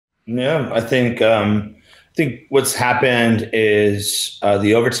Yeah, I think what's happened is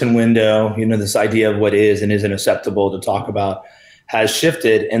the Overton window, this idea of what is and isn't acceptable to talk about has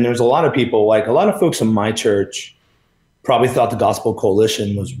shifted. And there's a lot of people, like a lot of folks in my church probably thought the Gospel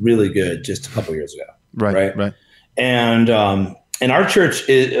Coalition was really good just a couple of years ago. Right. And our church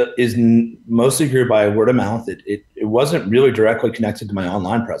is mostly grew by word of mouth. It wasn't really directly connected to my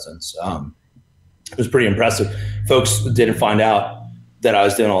online presence. It was pretty impressive. Folks didn't find out that I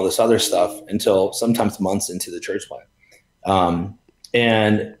was doing all this other stuff until sometimes months into the church plan.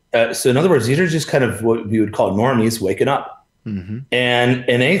 So in other words, these are just kind of what we would call normies waking up. Mm-hmm. And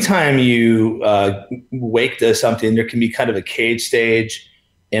anytime you wake to something, there can be kind of a cage stage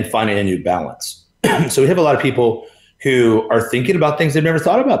and finding a new balance. So we have a lot of people who are thinking about things they've never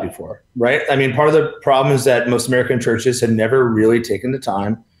thought about before, right? I mean, part of the problem is that most American churches had never really taken the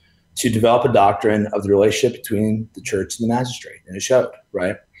time to develop a doctrine of the relationship between the church and the magistrate, and it showed,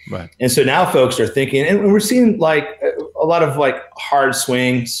 right? Right. And so now folks are thinking, and we're seeing like a lot of like hard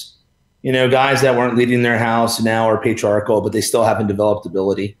swings, guys that weren't leading their house now are patriarchal, but they still haven't developed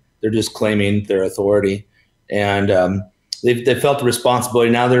ability. They're just claiming their authority, and they felt the responsibility.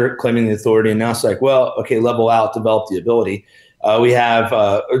 Now they're claiming the authority, and now it's like, well, okay, level out, develop the ability. We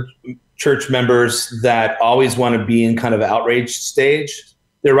have church members that always want to be in kind of outrage stage.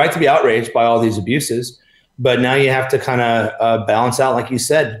 They're right to be outraged by all these abuses, but now you have to kind of balance out, like you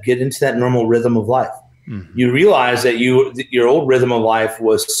said, get into that normal rhythm of life. Mm-hmm. You realize that your old rhythm of life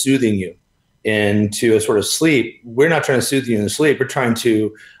was soothing you into a sort of sleep. We're not trying to soothe you into sleep. We're trying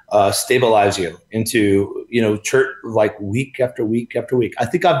to stabilize you into, church like week after week after week. I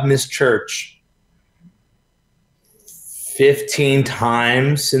think I've missed church 15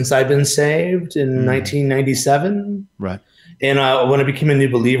 times since I've been saved in 1997. Right. And when I became a new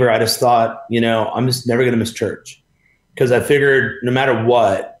believer, I just thought, I'm just never going to miss church, because I figured no matter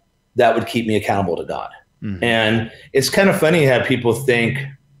what, that would keep me accountable to God. Mm-hmm. And it's kind of funny how people think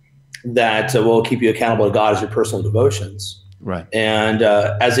that will keep you accountable to God as your personal devotions. Right. And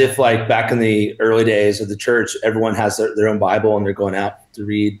as if like back in the early days of the church, everyone has their own Bible and they're going out to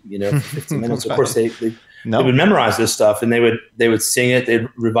read, for 15 minutes. Of course, they would memorize this stuff, and they would sing it. They'd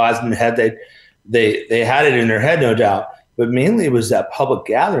revise it in their head. They had it in their head, no doubt. But mainly it was that public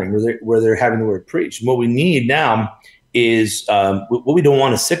gathering where they're having the word preached. And what we need now is what we don't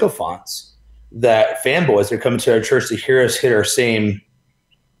want is sycophants, that fanboys that are coming to our church to hear us hit our same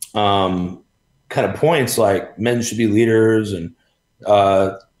kind of points, like men should be leaders and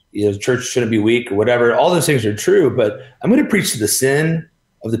church shouldn't be weak or whatever. All those things are true, but I'm going to preach to the sin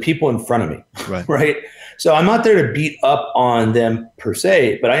of the people in front of me, right? So I'm not there to beat up on them per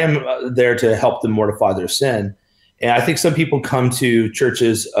se, but I am there to help them mortify their sin. And I think some people come to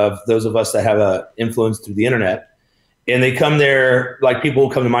churches of those of us that have an influence through the internet, and they come there, like people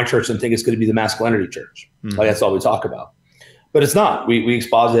come to my church and think it's going to be the masculinity church. Mm-hmm. Like that's all we talk about. But it's not. We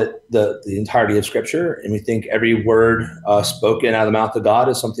exposit the entirety of Scripture, and we think every word spoken out of the mouth of God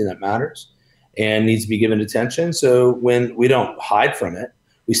is something that matters and needs to be given attention. So when we don't hide from it,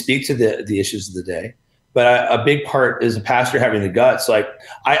 we speak to the issues of the day. But a big part is a pastor having the guts. Like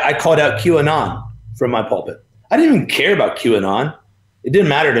I called out QAnon from my pulpit. I didn't even care about QAnon. It didn't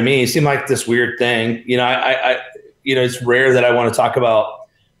matter to me. It seemed like this weird thing. It's rare that I want to talk about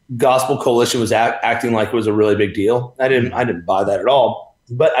Gospel Coalition was acting like it was a really big deal. I didn't buy that at all.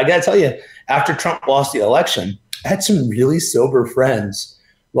 But I got to tell you, after Trump lost the election, I had some really sober friends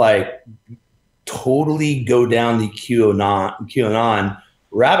like totally go down the QAnon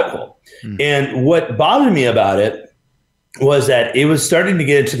rabbit hole. Mm. And what bothered me about it was that it was starting to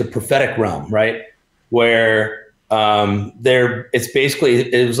get into the prophetic realm, right? Where it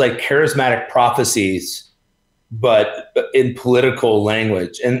was like charismatic prophecies, but in political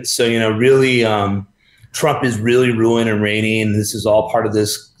language. And so, really, Trump is really ruling and reigning. This is all part of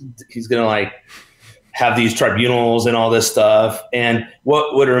this. He's going to like have these tribunals and all this stuff. And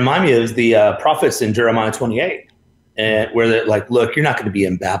what it reminded me of is the prophets in Jeremiah 28, and where they're like, look, you're not going to be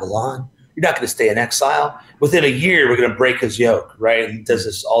in Babylon. You're not going to stay in exile. Within a year, we're going to break his yoke, right? And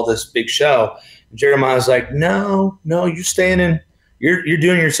does all this big show. And Jeremiah's like, no, you're staying in. You're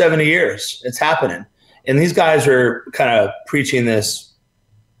doing your 70 years. It's happening. And these guys are kind of preaching this,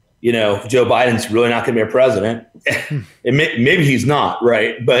 Joe Biden's really not going to be a president. And maybe he's not,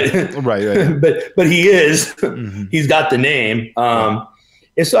 right? But right. but he is. Mm-hmm. He's got the name.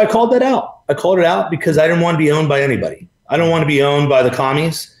 And so I called that out. I called it out because I didn't want to be owned by anybody. I don't want to be owned by the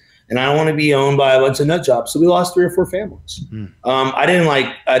commies, and I don't want to be owned by a bunch of nut jobs. So we lost 3 or 4 families. Mm. I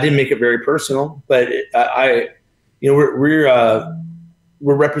didn't make it very personal, but we're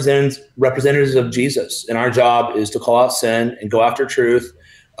representatives of Jesus, and our job is to call out sin and go after truth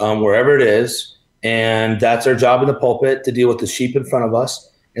wherever it is. And that's our job in the pulpit, to deal with the sheep in front of us.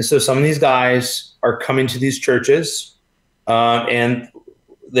 And so some of these guys are coming to these churches, and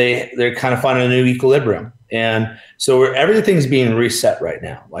they're kind of finding a new equilibrium. And so everything's being reset right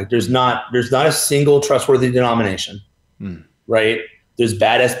now. Like there's not a single trustworthy denomination, right? There's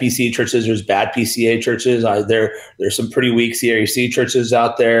bad SBC churches. There's bad PCA churches. There's some pretty weak CRC churches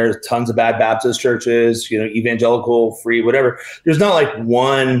out there. Tons of bad Baptist churches, evangelical, free, whatever. There's not like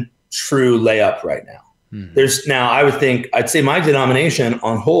one true layup right now. I'd say my denomination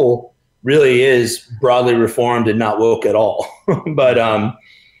on whole really is broadly reformed and not woke at all. But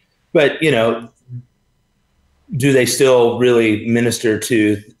do they still really minister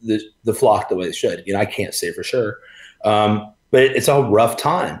to the flock the way they should? I can't say for sure. But it's a rough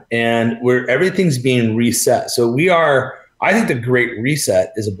time, and everything's being reset. So I think the Great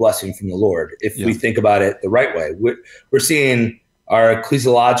Reset is a blessing from the Lord if we think about it the right way. We're seeing our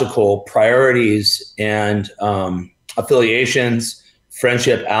ecclesiological priorities and affiliations,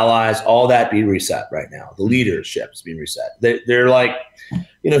 friendship, allies, all that be reset right now. The leadership is being reset. They're like,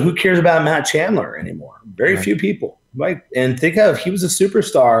 who cares about Matt Chandler anymore? Very few people, right? And he was a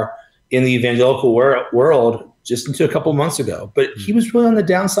superstar in the evangelical world just until a couple months ago, but he was really on the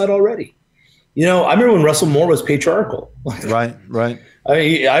downside already. I remember when Russell Moore was patriarchal. Right.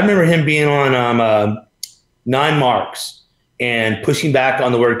 I remember him being on 9 Marks and pushing back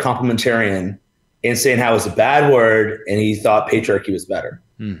on the word complementarian and saying how it was a bad word, and he thought patriarchy was better.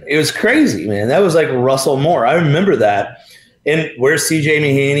 It was crazy, man. That was like Russell Moore. I remember that. And where's C.J.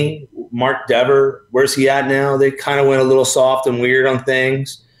 Mahaney, Mark Dever? Where's he at now? They kind of went a little soft and weird on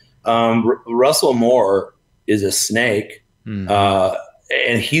things. Russell Moore is a snake,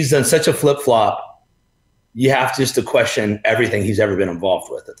 and he's done such a flip-flop. You have just to question everything he's ever been involved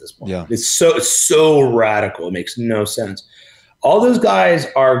with at this point. Yeah. It's so radical. It makes no sense. All those guys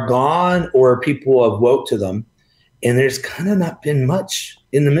are gone, or people have woke to them, and there's kind of not been much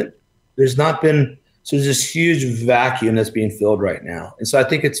in the middle. There's this huge vacuum that's being filled right now. And so I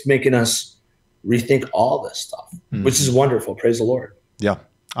think it's making us rethink all this stuff, which is wonderful. Praise the Lord. Yeah,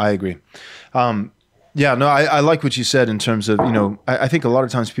 I agree. I like what you said in terms of, I think a lot of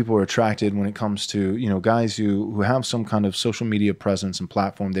times people are attracted when it comes to, guys who have some kind of social media presence and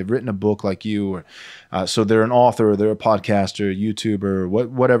platform. They've written a book like you, or so they're an author, or they're a podcaster, YouTuber,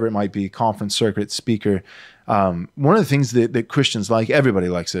 whatever it might be, conference circuit speaker. One of the things that Christians like, everybody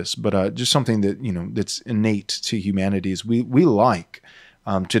likes this, but just something that, that's innate to humanity is we like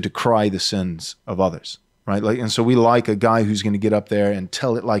to decry the sins of others, right? And so we like a guy who's going to get up there and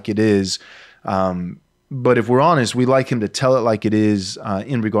tell it like it is. But if we're honest, we like him to tell it like it is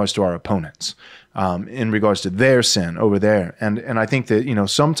in regards to our opponents, in regards to their sin over there. And I think that,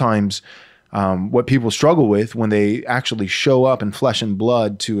 sometimes what people struggle with when they actually show up in flesh and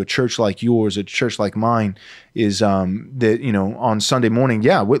blood to a church like yours, a church like mine, is that, on Sunday morning,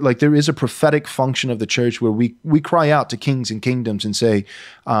 there is a prophetic function of the church where we cry out to kings and kingdoms and say,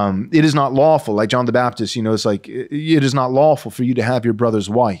 it is not lawful, like John the Baptist, it's like, it is not lawful for you to have your brother's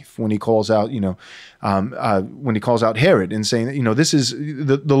wife, when he calls out, when he calls out Herod and saying, this is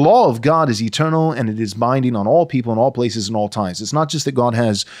the law of God is eternal, and it is binding on all people in all places and all times. It's not just that God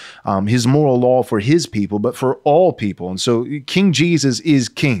has his moral law for his people, but for all people. And so King Jesus is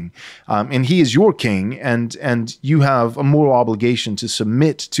king, and he is your king, and you have a moral obligation to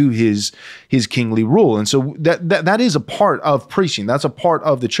submit to his kingly rule. And so that is a part of preaching. That's a part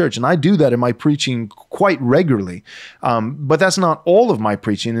of the church. And I do that in my preaching quite regularly. But that's not all of my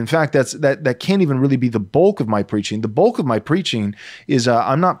preaching. In fact, that can't even really be the bulk of my preaching. The bulk of my preaching is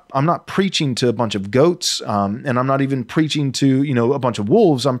I'm not preaching to a bunch of goats, and I'm not even preaching to a bunch of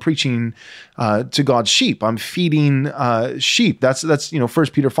wolves. I'm preaching to God's sheep. I'm feeding sheep. That's 1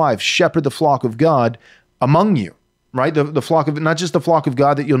 Peter 5, shepherd the flock of God among you, right? The flock of, not just the flock of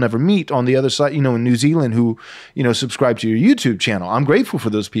God that you'll never meet on the other side, in New Zealand, who, subscribe to your YouTube channel. I'm grateful for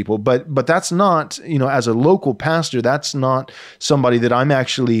those people, but that's not, as a local pastor, that's not somebody that I'm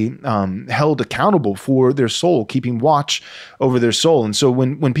actually held accountable for their soul, keeping watch over their soul. And so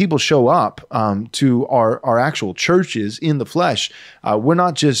when people show up to our actual churches in the flesh,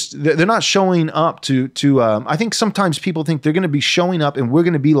 they're not showing up to I think sometimes people think they're going to be showing up and we're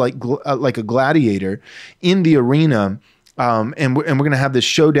going to be like a gladiator in the arena. And we're going to have this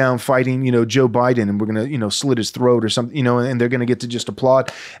showdown fighting, Joe Biden, and we're going to, slit his throat or something, and they're going to get to just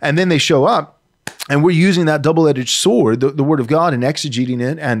applaud. And then they show up, and we're using that double-edged sword, the word of God, and exegeting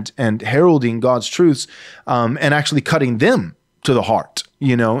it and heralding God's truths, and actually cutting them to the heart,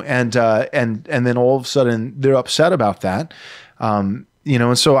 and then all of a sudden they're upset about that.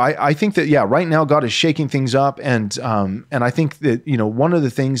 And so I think that, right now God is shaking things up. And I think that, one of the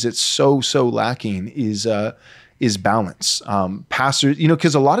things that's so lacking is balance. Pastors,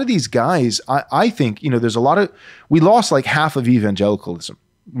 because a lot of these guys, I think, there's we lost like half of evangelicalism,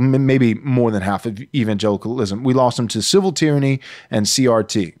 maybe more than half of evangelicalism. We lost them to civil tyranny and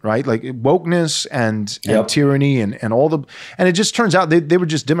CRT, right? Like wokeness and tyranny and it just turns out they were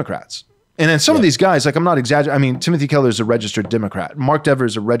just Democrats. And then some of these guys, like I'm not exaggerating. I mean, Timothy Keller is a registered Democrat. Mark Dever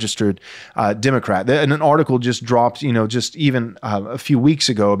is a registered Democrat. And an article just dropped, just even a few weeks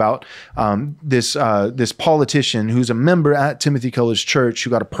ago about this politician who's a member at Timothy Keller's church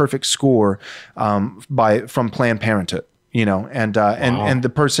who got a perfect score from Planned Parenthood. And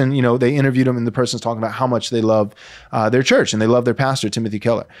the person, they interviewed him, and the person's talking about how much they love their church and they love their pastor, Timothy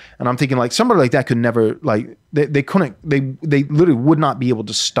Keller. And I'm thinking, like, somebody like that could never, like, they literally would not be able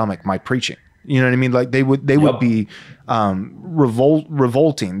to stomach my preaching. You know what I mean? Like they would be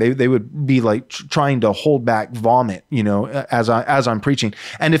revolting. They would be like trying to hold back vomit, as I'm preaching.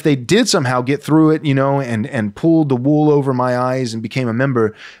 And if they did somehow get through it, and pulled the wool over my eyes and became a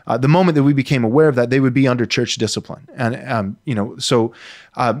member, the moment that we became aware of that, they would be under church discipline. And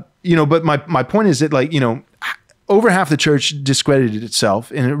but my point is that, like, over half the church discredited itself,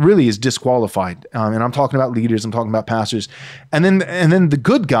 and it really is disqualified. And I'm talking about leaders, I'm talking about pastors, and then the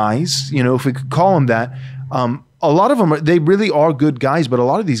good guys, if we could call them that. A lot of them they really are good guys, but a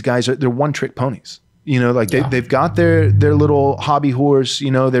lot of these guys they're one-trick ponies. They've got their little hobby horse.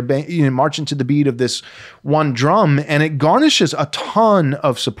 They're marching to the beat of this one drum, and it garnishes a ton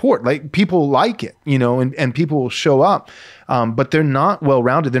of support. Like people like it, and people will show up, but they're not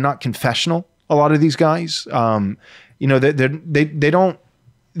well-rounded. They're not confessional. A lot of these guys, they're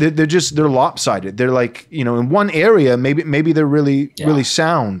lopsided. They're like, in one area, maybe they're really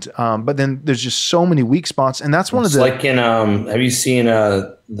sound. But then there's just so many weak spots. And that's one of the, like in, have you seen,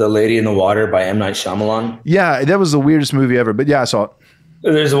 The Lady in the Water by M. Night Shyamalan? Yeah. That was the weirdest movie ever, but I saw it.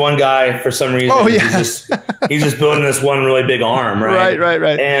 There's one guy for some reason. Oh, yeah. he's just building this one really big arm, right?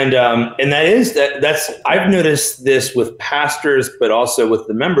 Right. And that's I've noticed this with pastors, but also with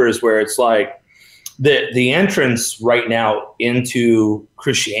the members, where it's like, the entrance right now into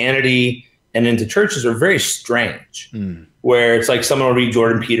Christianity and into churches are very strange, where it's like someone will read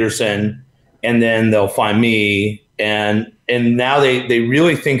Jordan Peterson and then they'll find me. And now they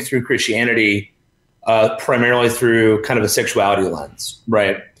really think through Christianity primarily through kind of a sexuality lens,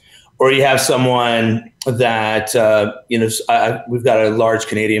 right? Or you have someone that, we've got a large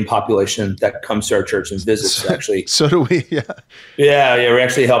Canadian population that comes to our church and visits, actually. So do we, yeah. Yeah, we're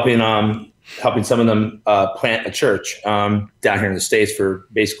actually helping some of them plant a church down here in the States for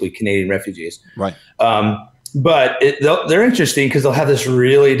basically Canadian refugees. Right. But they're interesting because they'll have this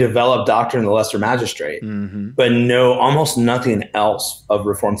really developed doctrine of the lesser magistrate, but know almost nothing else of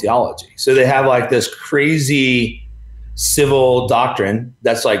Reformed theology. So they have like this crazy civil doctrine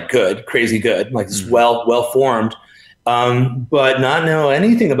that's like good, crazy good, like it's well-formed, but not know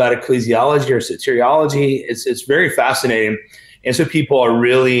anything about ecclesiology or soteriology. It's very fascinating. And so people are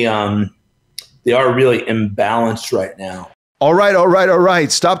really... they are really imbalanced right now. All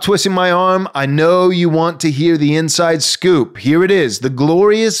right. Stop twisting my arm. I know you want to hear the inside scoop. Here it is, the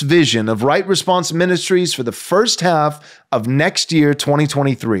glorious vision of Right Response Ministries for the first half of next year,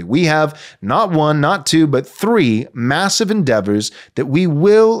 2023. We have not one, not two, but three massive endeavors that we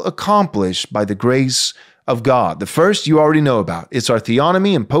will accomplish by the grace of God. The first you already know about. It's our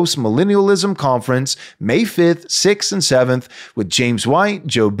Theonomy and Postmillennialism Conference, May 5th, 6th, and 7th, with James White,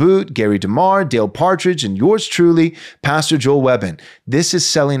 Joe Boot, Gary DeMar, Dale Partridge, and yours truly, Pastor Joel Webbon. This is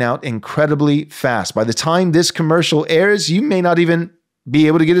selling out incredibly fast. By the time this commercial airs, you may not even be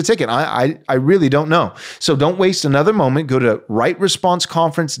able to get a ticket. I really don't know. So don't waste another moment. Go to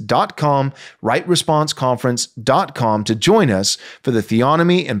rightresponseconference.com, rightresponseconference.com to join us for the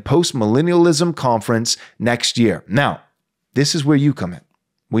Theonomy and Postmillennialism Conference next year. Now, this is where you come in.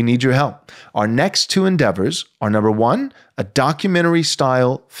 We need your help. Our next two endeavors are, number one, a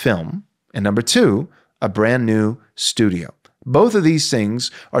documentary-style film, and number two, a brand new studio. Both of these things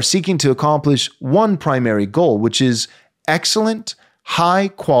are seeking to accomplish one primary goal, which is excellent,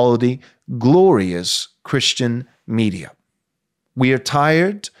 high-quality, glorious Christian media. We are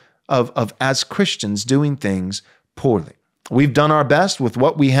tired of as Christians doing things poorly. We've done our best with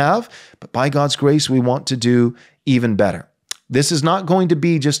what we have, but by God's grace, we want to do even better. This is not going to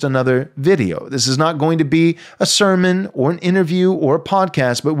be just another video. This is not going to be a sermon or an interview or a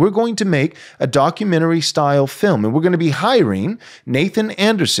podcast, but we're going to make a documentary-style film. And we're going to be hiring Nathan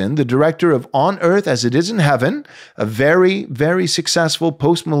Anderson, the director of On Earth as It Is in Heaven, a very, very successful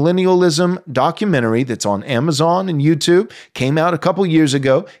postmillennialism documentary that's on Amazon and YouTube, came out a couple years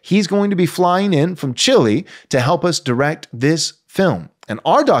ago. He's going to be flying in from Chile to help us direct this film. And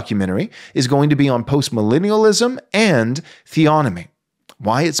our documentary is going to be on postmillennialism and theonomy,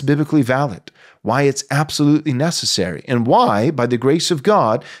 why it's biblically valid, why it's absolutely necessary, and why, by the grace of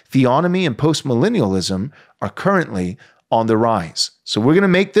God, theonomy and postmillennialism are currently on the rise. So we're going to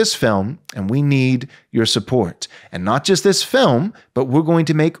make this film, and we need your support. And not just this film, but we're going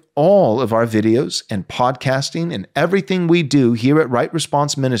to make all of our videos and podcasting and everything we do here at Right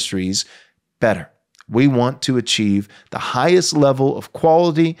Response Ministries better. We want to achieve the highest level of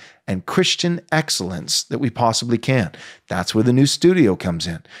quality and Christian excellence that we possibly can. That's where the new studio comes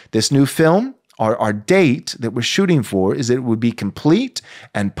in. This new film, our date that we're shooting for is that it would be complete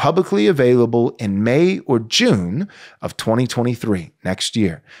and publicly available in May or June of 2023, next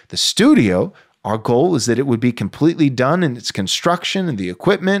year. The studio, our goal is that it would be completely done in its construction and the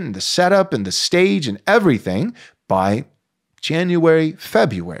equipment and the setup and the stage and everything by January,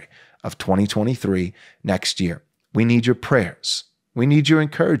 February of 2023 next year. We need your prayers. We need your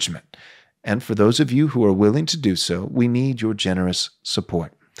encouragement. And for those of you who are willing to do so, we need your generous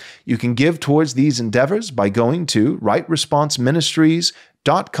support. You can give towards these endeavors by going to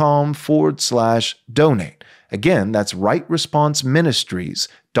rightresponseministries.com/donate. Again, that's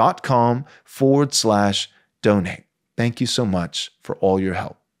rightresponseministries.com/donate. Thank you so much for all your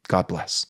help. God bless.